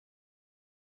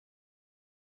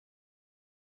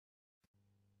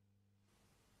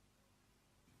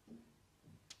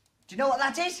Do you know what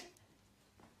that is?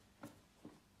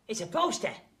 It's a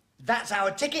poster. That's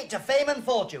our ticket to fame and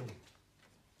fortune.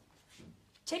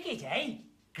 Ticket, eh?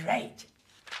 Great.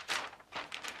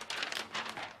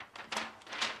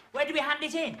 Where do we hand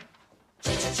it in?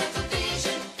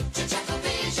 ChuckleVision,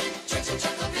 ChuckleVision,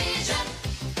 ChuckleVision.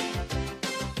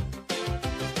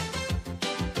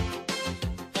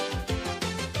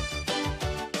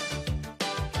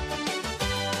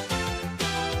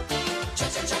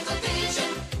 ChuckleVision,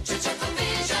 ChuckleVision.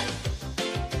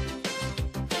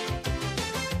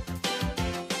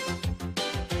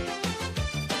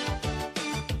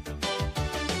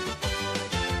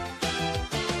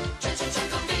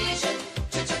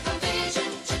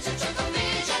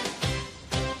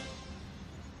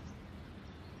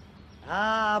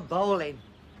 Ah, bowling.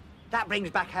 That brings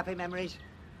back happy memories.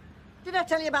 Did I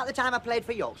tell you about the time I played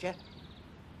for Yorkshire?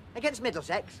 Against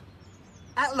Middlesex?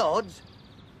 At Lord's?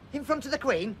 In front of the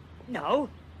Queen? No.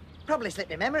 Probably slipped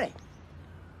my memory.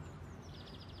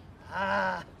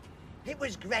 Ah, it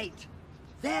was great.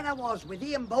 There I was with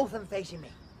Ian Botham facing me.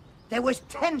 There was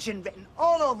tension written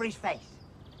all over his face.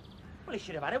 Well, he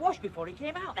should have had a wash before he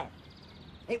came out then.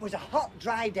 It was a hot,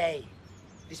 dry day.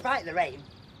 Despite the rain,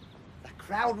 the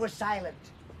crowd was silent.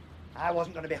 I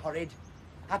wasn't going to be hurried.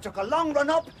 I took a long run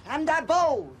up and I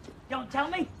bowled. Don't tell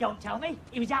me, don't tell me.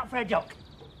 He was out for a duck.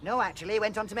 No, actually, he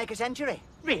went on to make a century.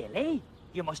 Really?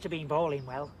 You must have been bowling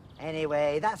well.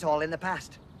 Anyway, that's all in the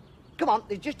past. Come on,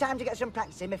 there's just time to get some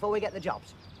practice in before we get the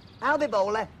jobs. I'll be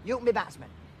bowler, you can be batsman.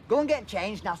 Go and get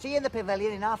changed and I'll see you in the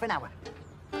pavilion in half an hour.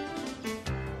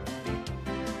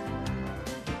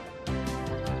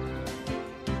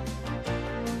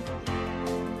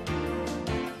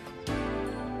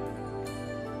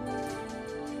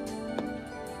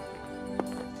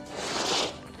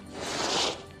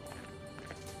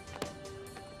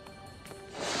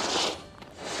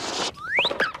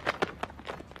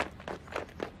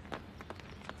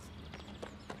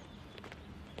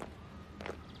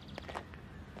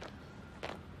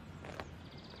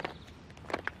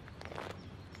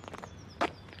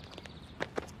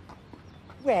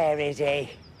 Where is he?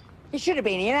 He should have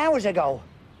been here hours ago.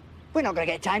 We're not going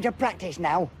to get time to practice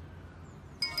now.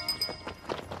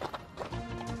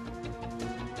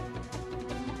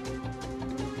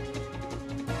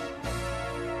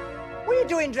 What are you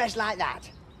doing dressed like that?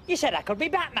 You said I could be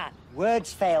Batman.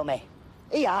 Words fail me.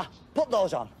 Here, put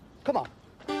those on. Come on.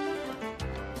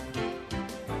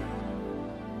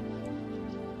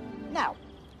 Now,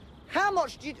 how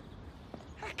much did...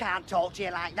 I can't talk to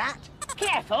you like that.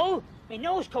 Careful, my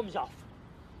nose comes off.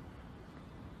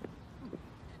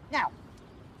 Now,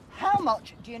 how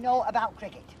much do you know about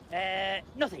cricket?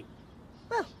 Nothing.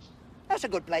 Well, that's a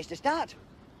good place to start.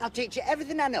 I'll teach you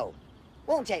everything I know.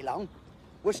 Won't take long.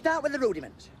 We'll start with the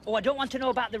rudiments. Oh, I don't want to know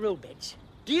about the rude bits.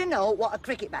 Do you know what a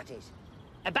cricket bat is?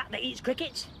 A bat that eats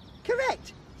crickets?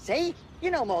 Correct. See? You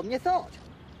know more than you thought.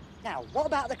 Now, what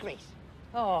about the crease?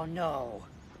 Oh, no.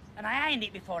 And I ironed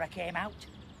it before I came out.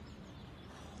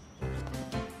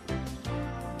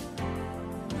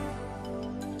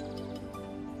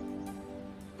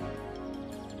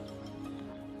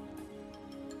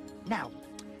 Now,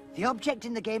 the object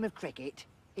in the game of cricket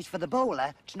is for the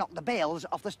bowler to knock the bails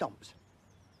off the stumps.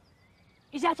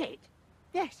 Is that it?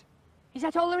 Yes. Is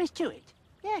that all there is to it?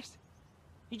 Yes.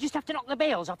 You just have to knock the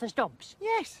bails off the stumps?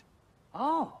 Yes.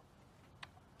 Oh.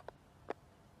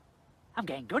 I'm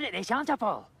getting good at this, aren't I,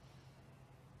 Paul?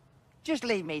 Just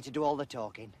leave me to do all the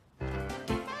talking.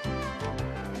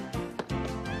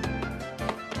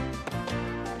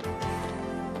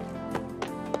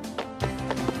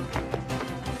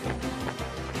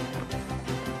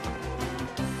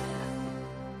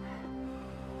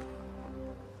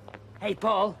 Hey,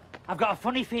 Paul, I've got a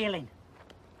funny feeling.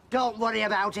 Don't worry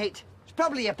about it. It's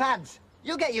probably your pads.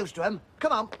 You'll get used to them.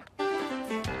 Come on.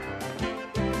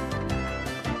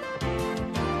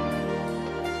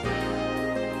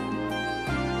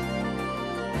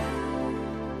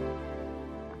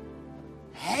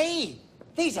 Hey,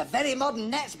 these are very modern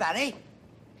nets, Barry.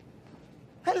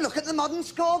 And look at the modern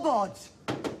scoreboards.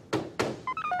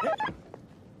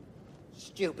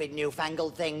 Stupid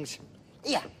newfangled things.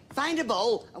 Here, find a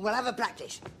bowl and we'll have a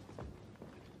practice.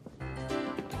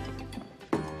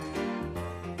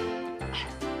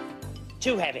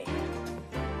 Too heavy.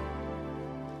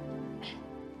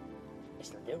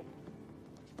 This'll do.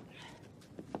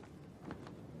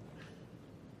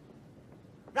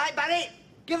 Right, Barry,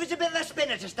 give us a bit of a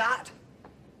spinner to start.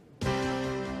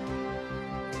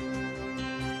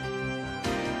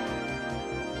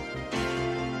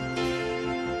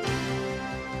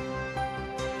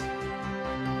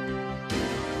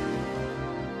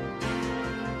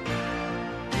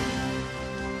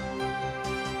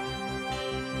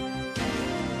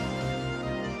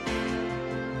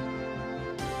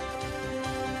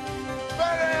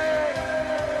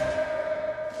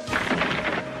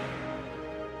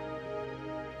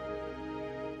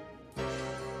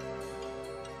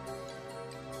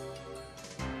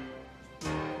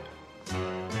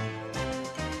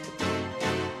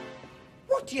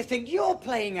 do you think you're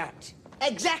playing at?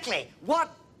 Exactly.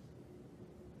 What?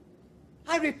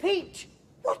 I repeat,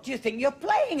 what do you think you're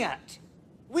playing at?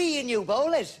 We your new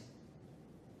bowlers.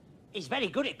 He's very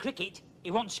good at cricket.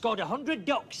 He once scored 100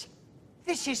 ducks.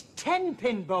 This is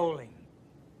 10-pin bowling.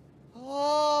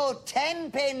 Oh,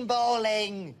 10-pin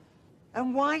bowling.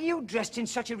 And why are you dressed in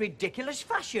such a ridiculous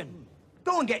fashion?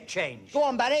 Go and get changed. Go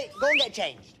on, Barry. Go and get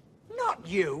changed. Not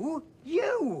you.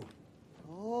 You.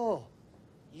 Oh,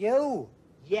 you.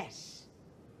 Yes,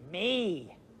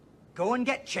 me. Go and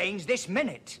get changed this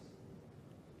minute.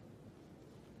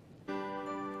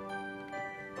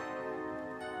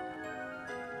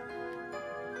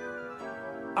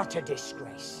 Utter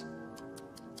disgrace.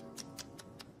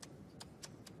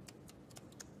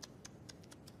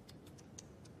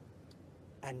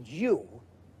 And you,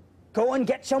 go and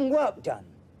get some work done.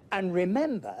 And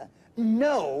remember,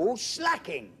 no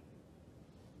slacking.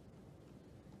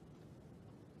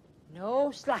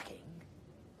 No slacking.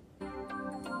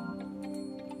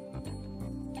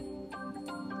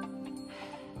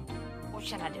 What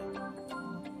shall I do?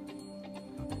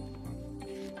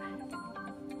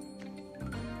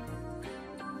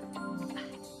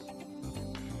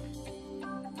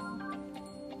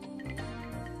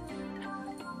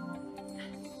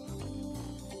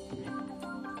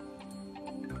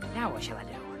 Now what shall I do?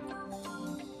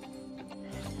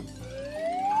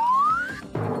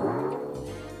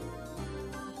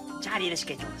 Tidy the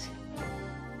skittles.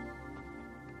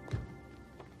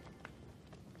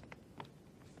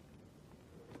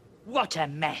 What a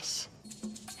mess.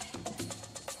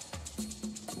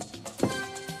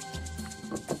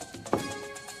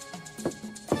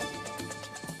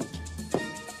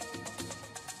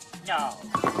 No.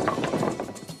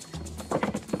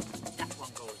 That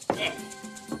one goes there.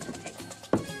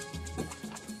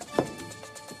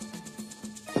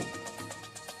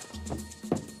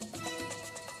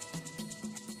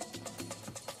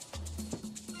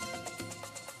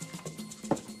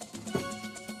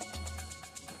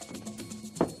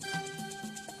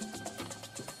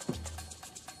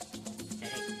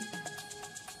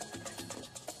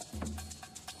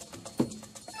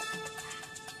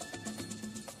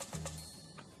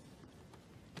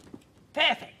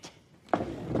 Perfect.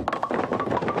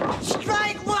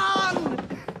 Strike one!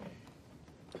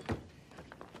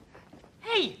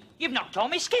 Hey, you've knocked all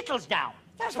my skittles down.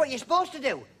 That's what you're supposed to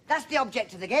do. That's the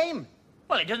object of the game.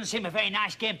 Well, it doesn't seem a very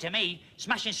nice game to me,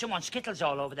 smashing someone's skittles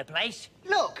all over the place.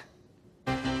 Look.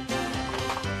 Hey,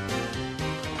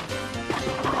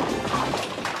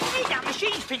 that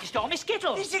machine's pinched all my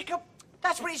skittles.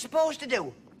 That's what it's supposed to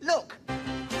do. Look.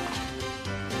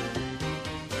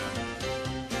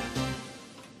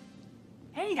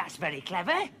 Hey, that's very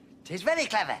clever. It is very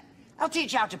clever. I'll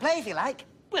teach you how to play if you like.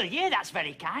 Well, yeah, that's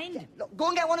very kind. Look, go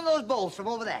and get one of those bowls from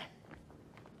over there.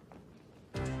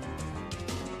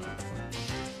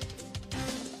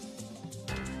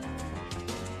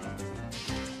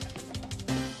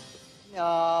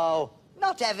 No,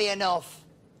 not heavy enough.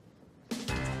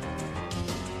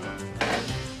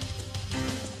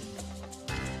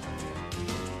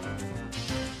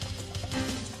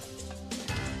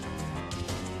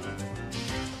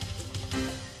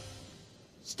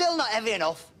 Still not heavy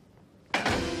enough.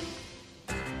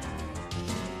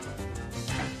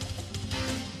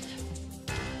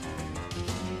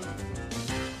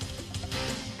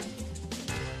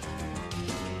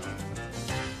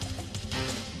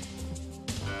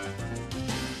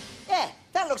 Yeah,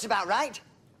 that looks about right.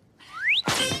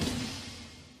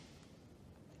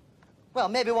 Well,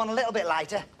 maybe one a little bit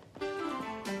lighter.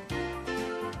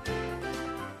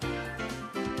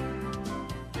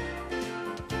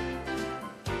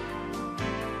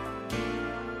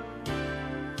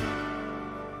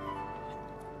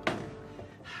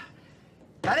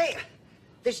 Daddy,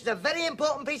 this is a very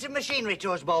important piece of machinery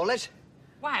to us bowlers.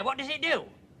 Why, what does it do?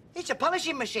 It's a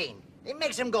polishing machine. It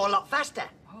makes them go a lot faster.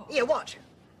 Here, watch.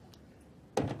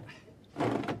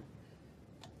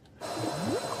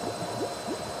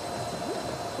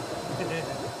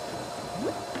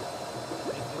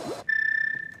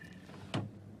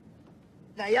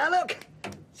 There you are, look.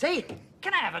 See?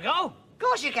 Can I have a go? Of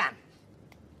course you can.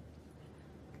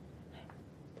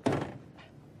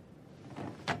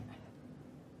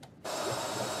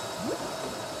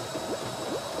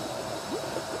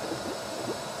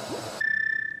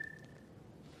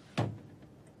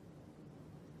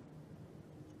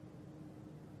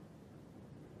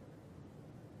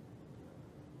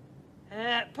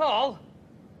 Paul?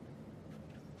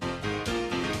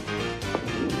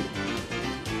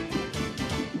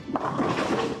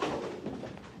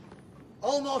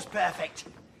 Almost perfect.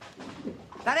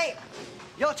 Danny,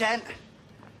 your turn.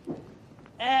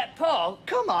 Paul?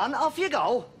 Come on, off you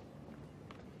go.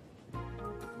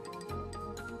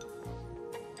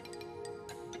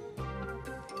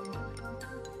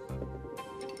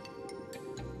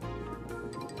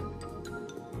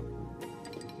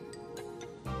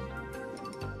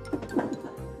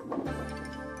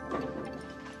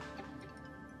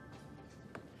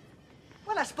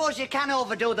 Well, I suppose you can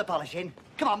overdo the polishing.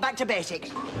 Come on, back to basics.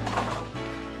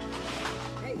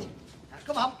 Right. Now,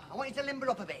 come on, I want you to limber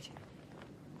up a bit.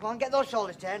 Go on, get those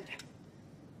shoulders turned.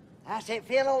 That's it,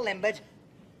 feel all limbered.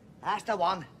 That's the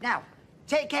one. Now,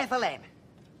 take careful aim.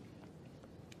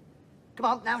 Come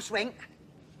on, now swing.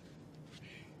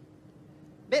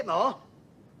 Bit more.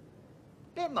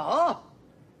 Bit more.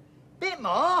 Bit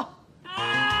more.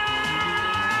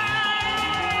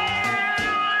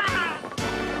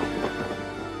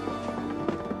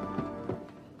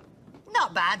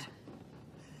 Not bad.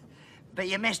 But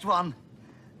you missed one.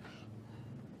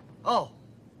 Oh,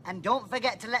 and don't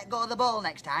forget to let go of the ball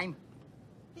next time.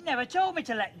 You never told me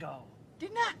to let go.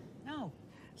 Didn't I? No.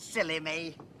 Silly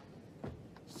me.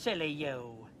 Silly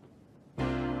you.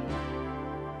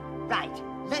 Right,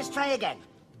 let's try again.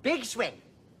 Big swing.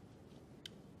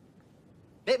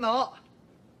 Bit more.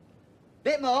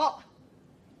 Bit more.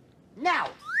 Now.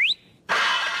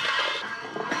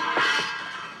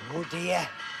 Oh dear.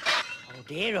 Oh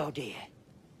dear, oh dear.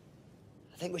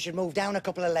 I think we should move down a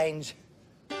couple of lanes.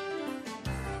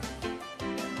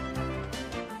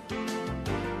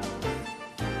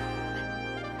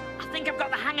 I think I've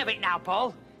got the hang of it now,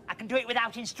 Paul. I can do it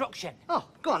without instruction. Oh,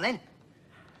 go on then.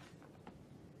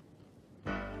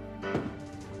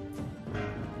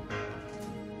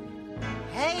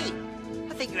 Hey,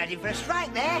 I think you're ready for a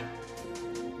strike there.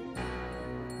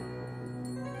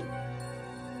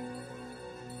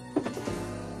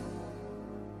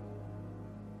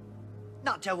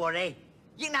 Not to worry.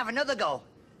 You can have another go.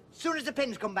 Soon as the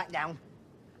pins come back down.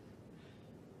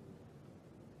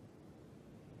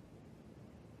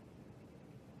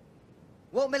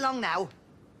 Won't be long now.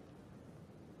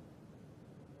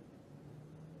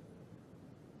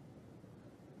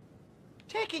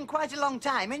 Taking quite a long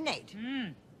time, isn't it?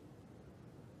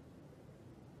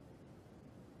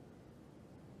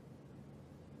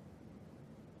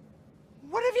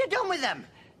 What have you done with them?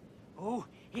 Oh,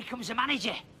 here comes the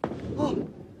manager. Oh,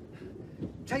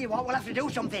 tell you what, we'll have to do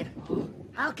something.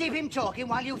 I'll keep him talking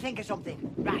while you think of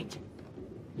something. Right.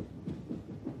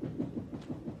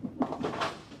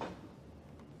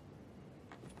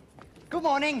 Good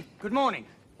morning. Good morning.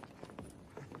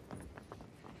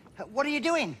 What are you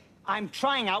doing? I'm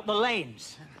trying out the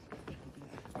lanes.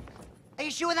 Are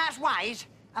you sure that's wise?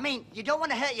 I mean, you don't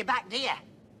want to hurt your back, do you?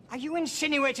 Are you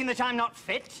insinuating that I'm not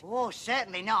fit? Oh,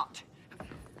 certainly not.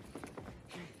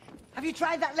 Have you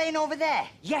tried that lane over there?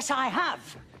 Yes, I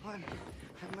have.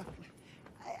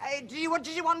 Did you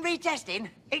want retesting?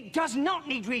 It does not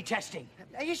need retesting.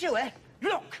 Are you sure?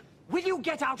 Look, will you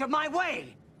get out of my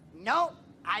way? No,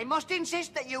 I must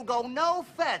insist that you go no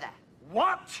further.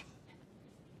 What?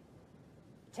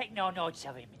 Take no notice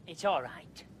of him. It's all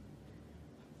right.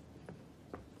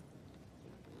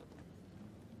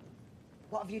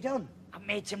 What have you done? I've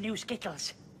made some new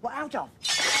Skittles. What out of?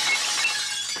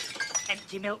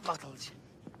 Empty milk bottles.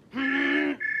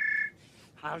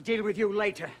 I'll deal with you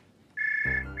later.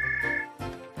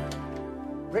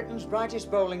 Britain's brightest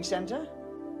bowling centre.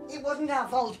 It wasn't our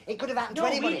fault. It could have happened to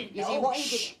anybody. You see what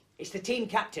he did? It's the team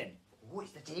captain. Oh,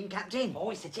 it's the team captain. Oh,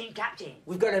 it's the team captain.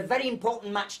 We've got a very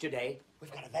important match today.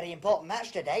 We've got a very important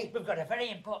match today. We've got a very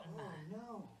important man.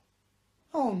 No.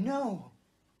 Oh, no.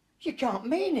 You can't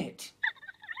mean it.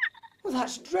 Well,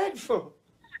 that's dreadful.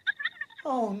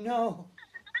 Oh, no.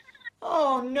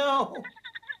 Oh, no.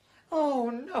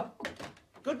 Oh, no.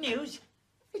 Good news.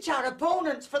 It's our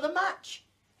opponents for the match.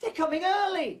 They're coming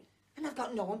early, and I've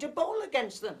got no one to bowl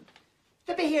against them.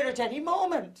 They'll be here at any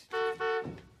moment.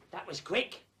 That was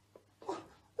quick.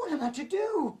 What am I to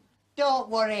do? Don't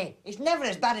worry. It's never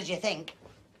as bad as you think.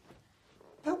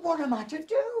 But what am I to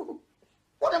do?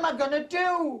 What am I going to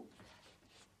do?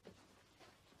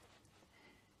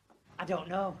 I don't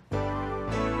know.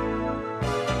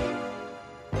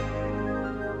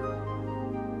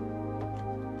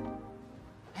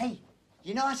 Hey,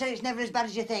 you know I said it's never as bad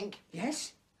as you think?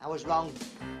 Yes? I was wrong.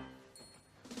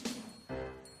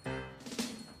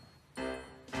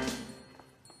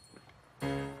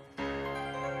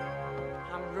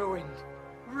 I'm ruined.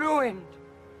 Ruined.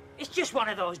 It's just one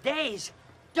of those days.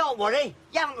 Don't worry.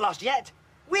 You haven't lost yet.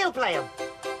 We'll play 'em.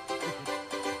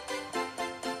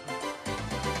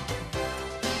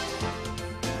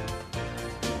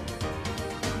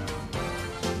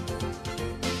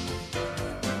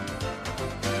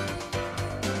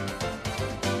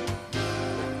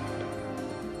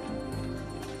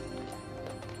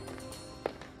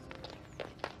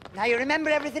 Now, you remember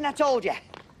everything I told you?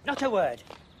 Not a word.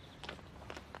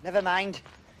 Never mind.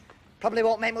 Probably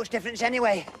won't make much difference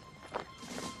anyway.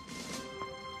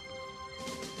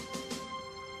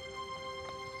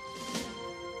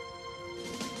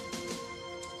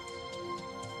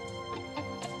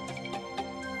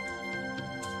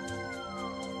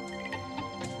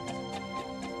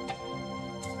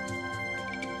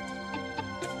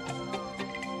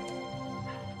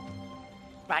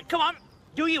 Right, come on.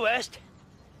 Do your worst.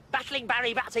 Battling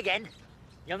Barry Bats again.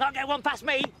 You'll not get one past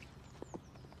me.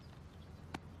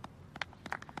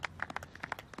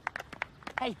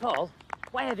 Hey, Paul,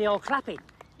 why are they all clapping?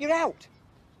 You're out.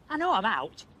 I know I'm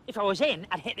out. If I was in,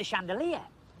 I'd hit the chandelier.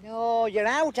 No, you're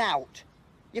out.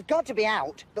 You've got to be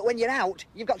out, but when you're out,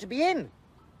 you've got to be in.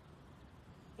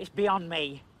 It's beyond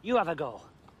me. You have a go.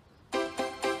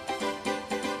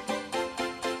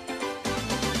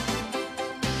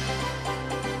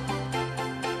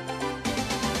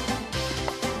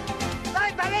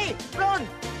 Right, Barry, run!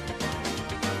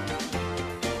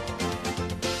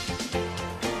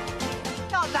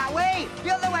 Not that way,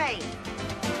 the other way.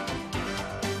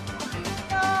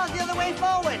 No, the other way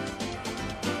forward.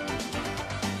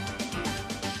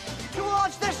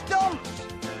 Towards the stumps.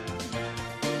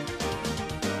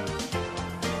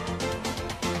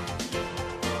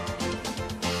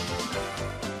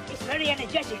 It's very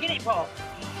energetic, isn't it, Paul?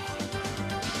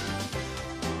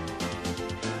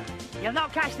 You'll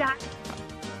not catch that.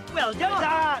 Well done.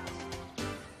 That.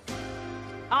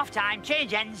 Half time,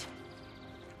 change ends.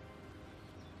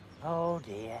 Oh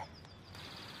dear.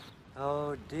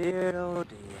 Oh dear, oh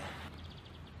dear.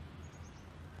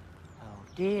 Oh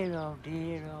dear, oh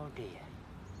dear, oh dear.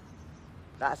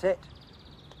 That's it.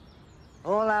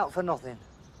 All out for nothing.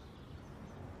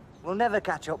 We'll never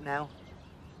catch up now.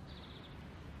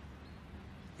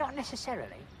 Not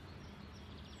necessarily.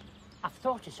 I've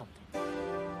thought of something.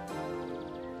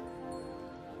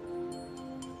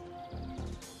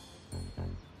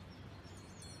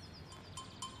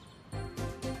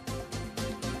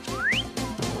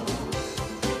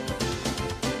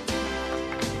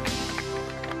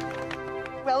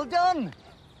 Well done.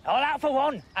 All out for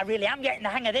one. I really am getting the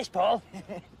hang of this, Paul.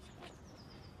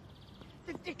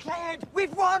 They've declared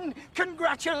we've won.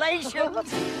 Congratulations.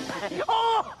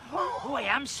 Oh, Oh, I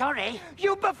am sorry.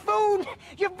 you buffoon.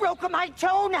 You've broken my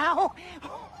toe now.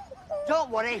 Don't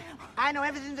worry. I know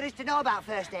everything there is to know about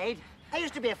first aid. I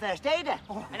used to be a first aider.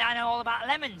 And I know all about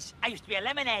lemons. I used to be a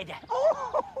lemonader.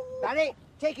 Oh. Barry,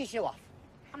 take your shoe off.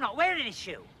 I'm not wearing his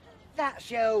shoe. That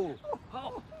shoe.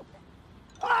 Oh.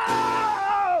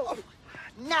 Oh!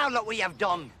 Now look what you've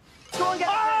done. Go and get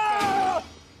the first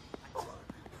aid.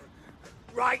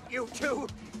 Right, you two.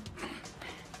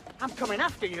 I'm coming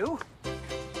after you.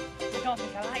 I don't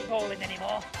think I like bowling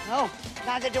anymore. No,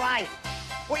 neither do I.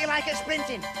 What you like at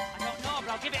sprinting? I don't know, but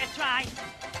I'll give it a try.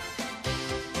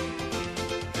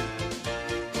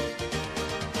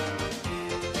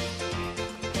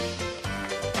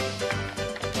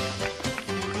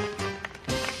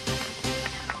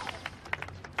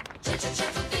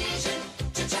 Chuckle